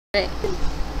Right.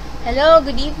 Hello,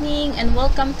 good evening, and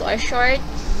welcome to our short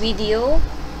video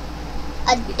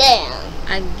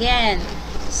again.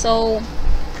 So,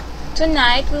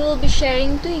 tonight we will be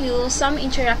sharing to you some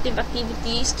interactive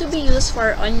activities to be used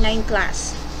for online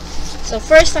class. So,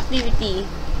 first activity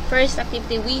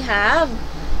we have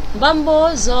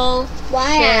Bamboo-Zol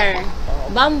share.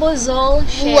 Bamboo-Zol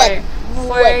share.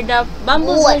 For the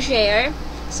Bamboo-Zol share,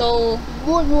 so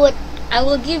I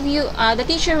will give you, the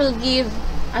teacher will give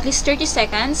at least 30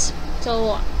 seconds.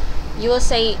 So you will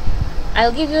say,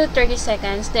 I'll give you 30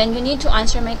 seconds, then you need to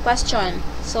answer my question.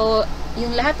 So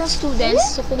yung lahat ng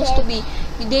students supposed to be,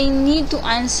 they need to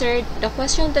answer the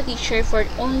question of the teacher for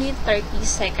only 30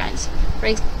 seconds.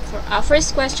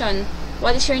 First question,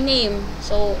 what is your name?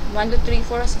 So 1, 2, 3,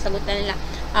 4, sasagot na nila.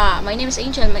 My name is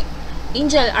Angel.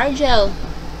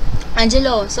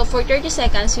 Angelo. So for 30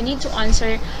 seconds, you need to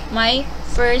answer my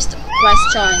first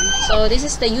question. So this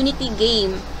is the unity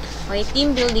game, okay,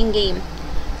 team building game.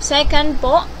 Second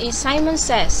po is Simon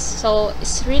Says. So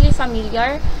it's really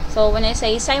familiar. So when I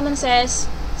say Simon Says,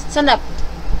 stand up.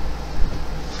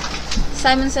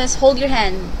 Simon Says, hold your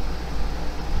hand.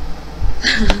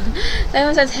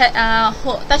 Simon Says,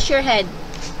 touch your head.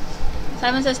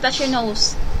 Simon Says, touch your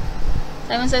nose.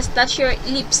 Simon Says, touch your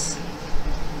lips.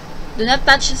 Do not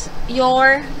touch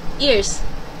your ears.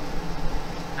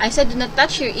 I said do not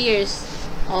touch your ears.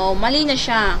 Oh, mali na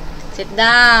siya. Sit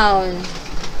down.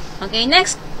 Okay,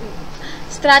 next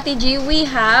strategy we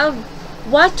have,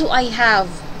 what do I have?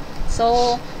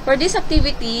 So, for this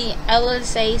activity, I will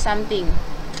say something.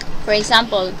 For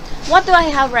example, what do I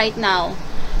have right now?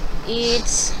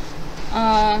 It's,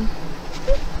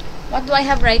 what do I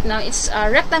have right now? It's a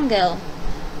rectangle.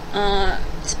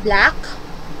 It's black.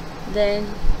 Then,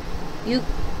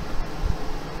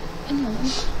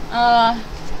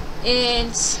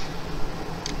 it's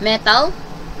metal.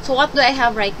 So what do I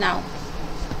have right now?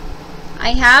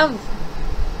 I have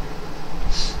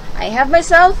my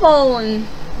cell phone.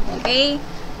 Okay,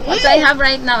 what do I have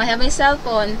right now? I have my cell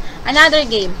phone. Another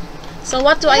game. So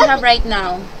what do I have right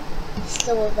now?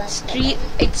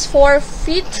 It's 4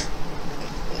 feet,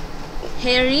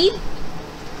 hairy,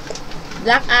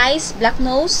 black eyes, black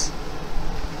nose.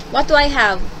 What do I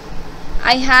have?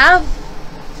 I have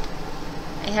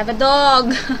a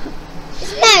dog.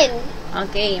 It's mine.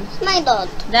 Okay. It's my dog.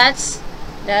 That's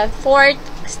the fourth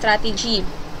strategy.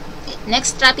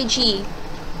 Next strategy.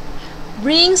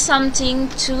 Bring something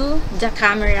to the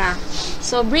camera.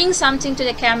 So bring something to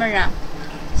the camera.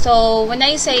 So when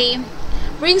I say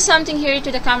bring something here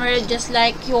to the camera, just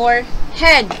like your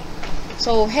head.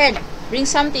 So head, bring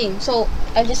something. So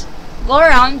I'll just go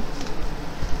around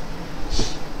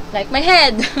like my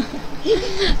head.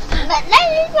 But that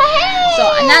is my head. So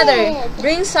another,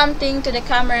 bring something to the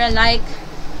camera like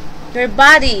your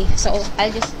body. So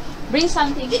I'll just bring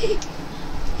something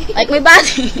like my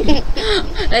body.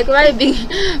 Like my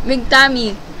big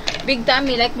tummy. Big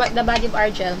tummy like the body of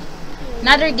Argel.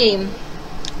 Another game,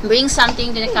 bring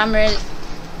something to the camera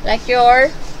like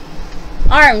your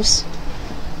arms.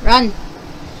 Run.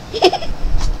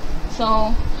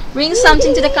 So bring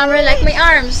something to the camera like my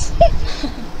arms.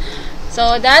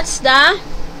 So that's the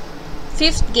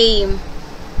fifth game.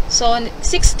 So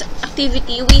sixth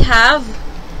activity we have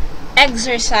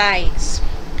exercise.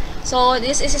 So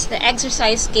this is the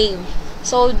exercise game.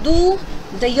 So do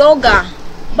the yoga,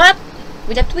 but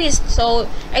with a twist. So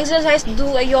exercise,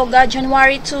 do a yoga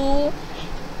January to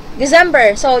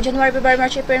December. So January, February,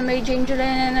 March, April, May, June,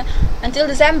 July, until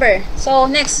December. So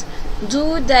next,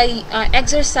 do the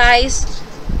exercise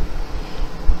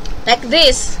like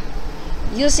this,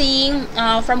 using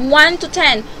from 1 to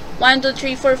 10. 1, 2,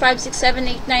 3, 4, 5, 6, 7,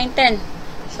 8, 9, 10.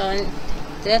 So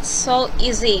that's so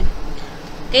easy.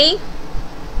 Okay.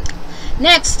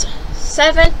 Next,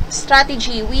 seventh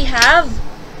strategy we have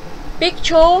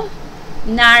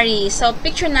Pictionary. So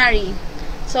Pictionary.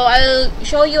 So I'll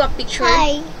show you a picture.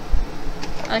 Hi.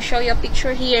 I'll show you a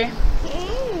picture here.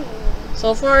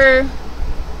 So for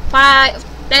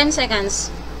 10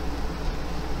 seconds.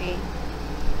 Okay.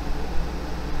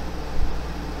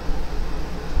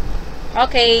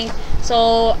 Okay,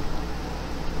 so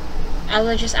I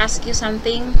will just ask you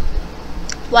something.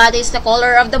 What is the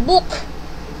color of the book?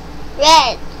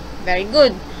 Red. Very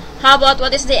good. How about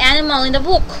what is the animal in the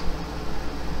book?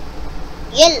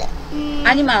 Yellow.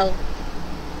 Animal.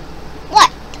 What?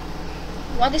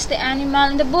 What is the animal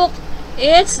in the book?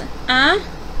 It's a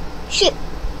Sheep.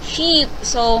 sheep.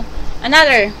 So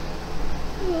another.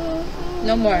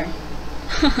 No more.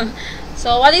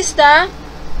 So what is the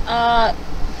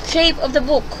shape of the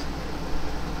book?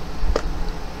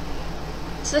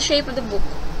 What's the shape of the book?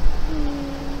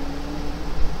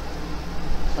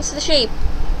 What's the shape?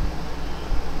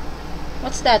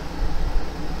 What's that?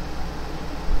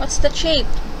 What's the shape?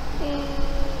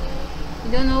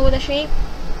 You don't know the shape?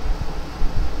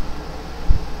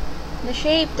 The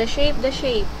shape, the shape, the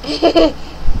shape.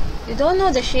 You don't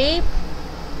know the shape?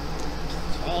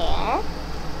 Square.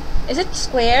 Is it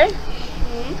square?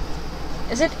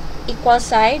 Is it equal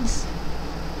sides?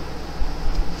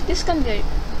 This can be.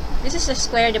 This is a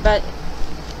square, but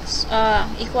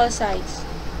equal sides.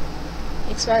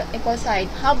 Equal side.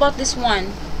 How about this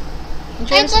one? In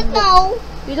I terms don't of know.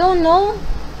 You don't know?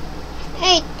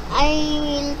 Wait, I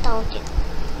will count it.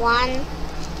 1,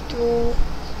 2,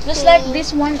 Just 3, like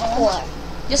this one. 4.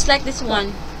 Just like this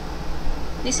one.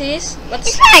 This is what's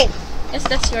It's right. yes,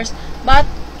 that's yours. But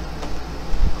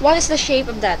what is the shape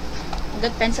of that?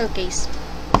 That pencil case.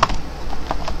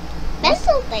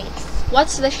 Pencil case.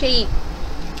 What's the shape?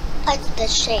 What's the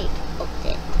shape of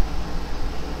it?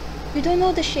 You don't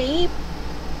know the shape?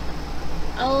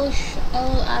 I'll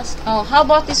ask. Oh, how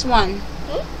about this one?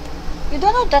 You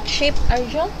don't know that shape,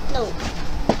 Arjun? No.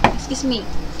 Excuse me.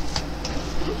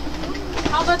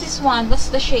 How about this one? What's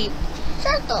the shape?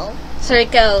 Circle.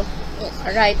 Circle. Yes.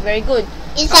 Alright, very good.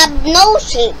 It have no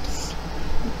shapes.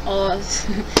 Oh,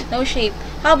 no shape.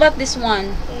 How about this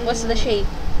one? What's the shape?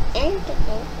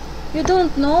 Rectangle. You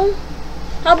don't know?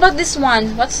 How about this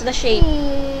one? What's the shape?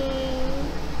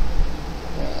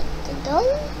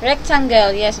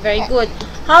 Rectangle. Yes, very good.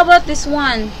 How about this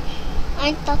one?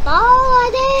 Ang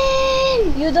tatawa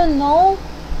din. You don't know?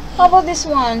 How about this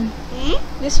one?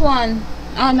 This one?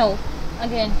 Ah, no.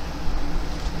 Again.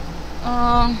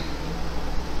 I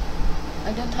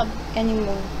don't have any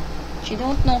more. She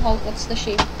don't know what's the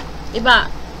shape.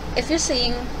 Iba. If you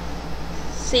sing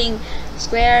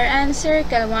square and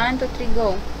circle. 1, 2, 3,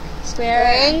 go. Square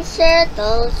And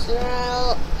circle,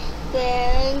 square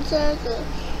and circle.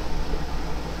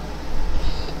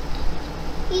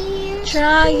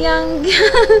 triangle,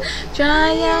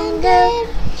 triangle,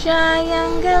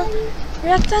 triangle,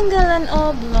 rectangle and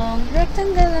oblong,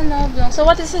 rectangle and oblong. So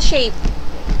what is the shape?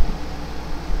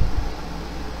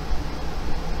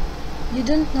 You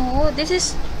don't know? This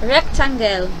is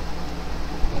rectangle.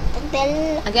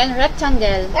 Rectangle. Again,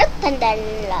 rectangle. Rectangle.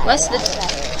 What's the?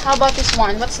 How about this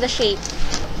one? What's the shape?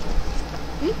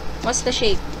 What's the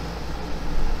shape?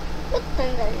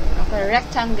 Rectangle. Okay,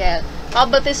 rectangle. How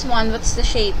about this one? What's the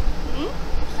shape?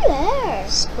 Square.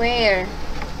 Square.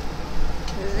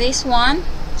 This one?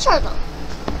 Circle.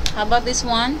 How about this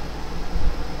one?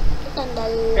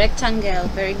 Rectangle. Rectangle.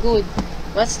 Very good.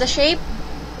 What's the shape?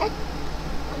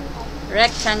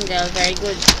 Rectangle. Very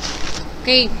good.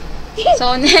 Okay.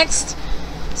 So next,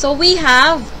 so we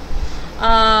have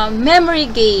memory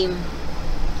game.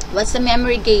 What's the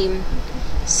memory game?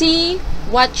 See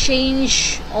what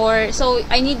change, or so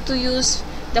I need to use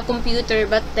the computer,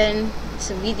 but then it's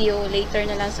a video later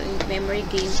na lang, so memory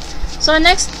game. So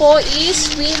next po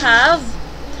is we have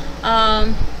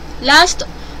last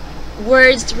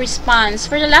words response.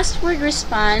 For the last word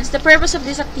response, the purpose of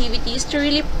this activity is to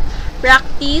really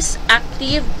practice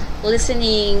active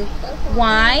listening.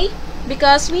 Why?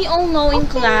 Because we all know in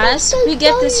class we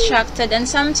get distracted and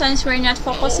sometimes we're not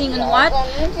focusing on what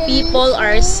people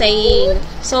are saying.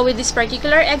 So with this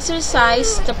particular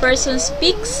exercise, the person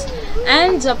speaks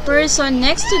and the person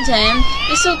next to them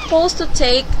is supposed to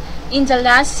take in the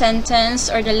last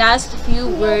sentence or the last few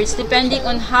words depending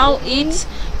on how it's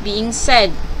being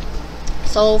said.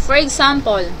 So for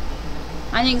example,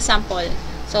 ano example?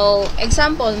 So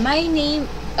example, my name,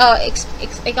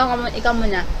 ikaw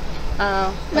muna.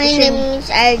 My name is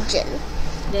Arjun.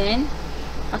 Then,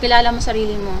 pakilala mo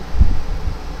sarili mo.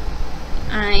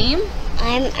 I'm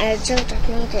Arjun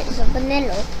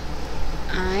Sabanelo.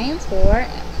 I'm 4.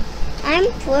 I'm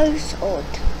 4 years old.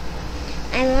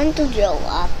 I want to grow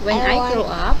up. When I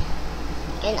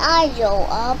grow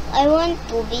up, I want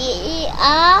to be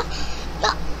a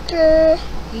doctor.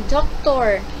 a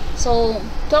doctor. So,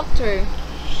 doctor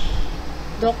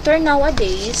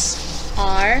nowadays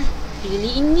are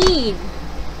really in need.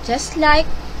 Just like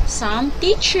some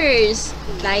teachers,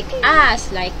 like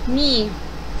us, like me.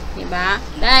 Diba?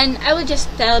 Then, I will just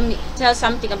tell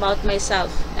something about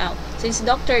myself. Now, since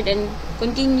doctor, then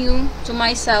continue to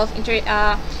myself,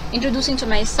 introducing to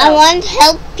myself. I want to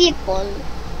help people.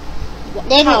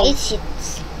 Then How? it's it.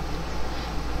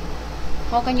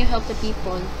 How can you help the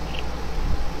people?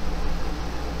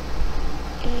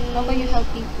 How can you help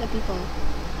the people?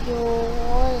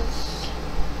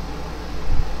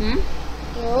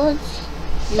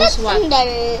 Use what?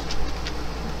 Rectangle.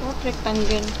 What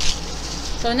rectangle?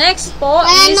 So next po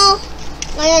is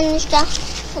Ngayon siya.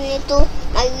 Ganito.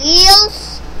 My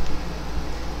wheels.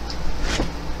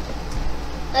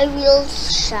 may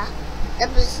wheels siya.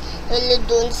 Tapos, wala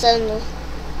dun sa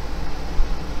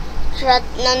shot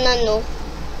na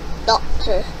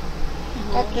doctor.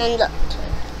 Shot ng doctor.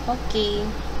 Okay.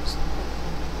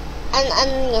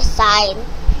 Ano niya, sign.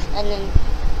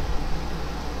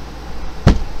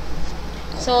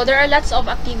 So, there are lots of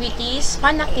activities,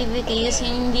 fun activities,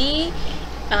 hindi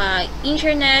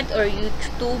internet or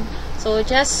YouTube. So,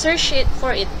 just search it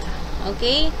for it.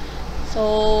 Okay?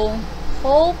 So,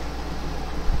 hope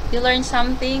you learn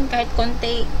something kahit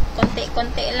konti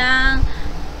lang.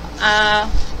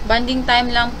 Bonding time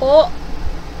lang po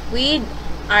with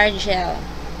Argel.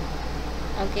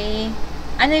 Okay?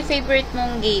 Ano yung favorite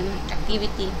mong game,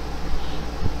 activity?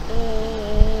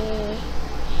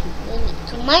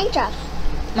 Minecraft.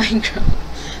 Minecraft.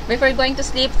 Before going to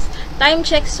sleep, time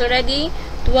check is already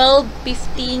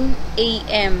 12:15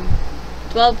 a.m.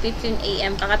 12:15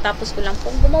 a.m. Kakatapos ko lang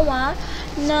pong gumawa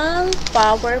ng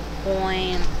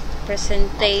PowerPoint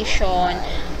presentation.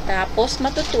 Tapos,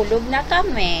 matutulog na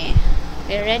kami.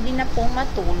 Ready na pong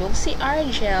matulog si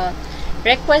Argel.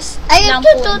 Request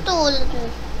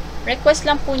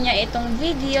lang po niya itong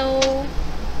video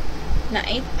na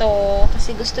ito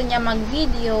kasi gusto niya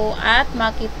mag-video at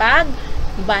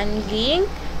makipag-banding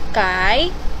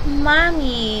kay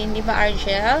Mami. Di ba,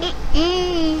 Argel?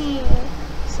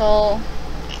 So,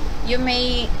 you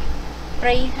may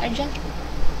pray, Argel.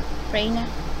 Pray na.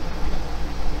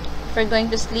 If you're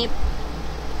going to sleep,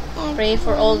 pray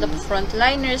for all the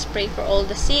frontliners, pray for all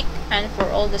the sick, and for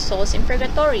all the souls in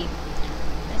purgatory.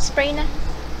 Let's pray na.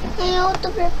 Ayaw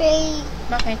to prepare.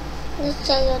 Bakit?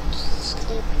 Ayaw to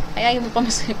sleep. Ay, ayaw mo pa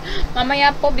masleep.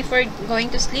 Mamaya po, before going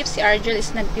to sleep, si Argel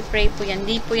is nagpipray po yan.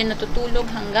 Hindi po yan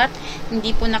natutulog hanggat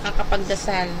hindi po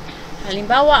nakakapagdasal.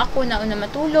 Halimbawa, ako na una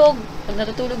matulog. Pag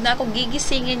natutulog na ako,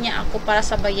 gigisingin niya ako para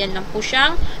sabayan lang po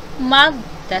siyang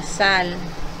magdasal.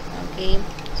 Okay?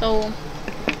 So,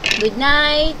 good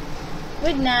night.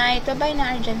 Good night. Bye-bye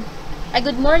na, Argel. Ay,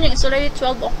 good morning. It's already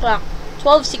 12 o'clock.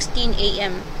 12:16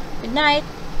 a.m. Good night.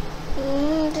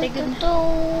 Say good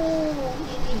night.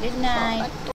 Good night.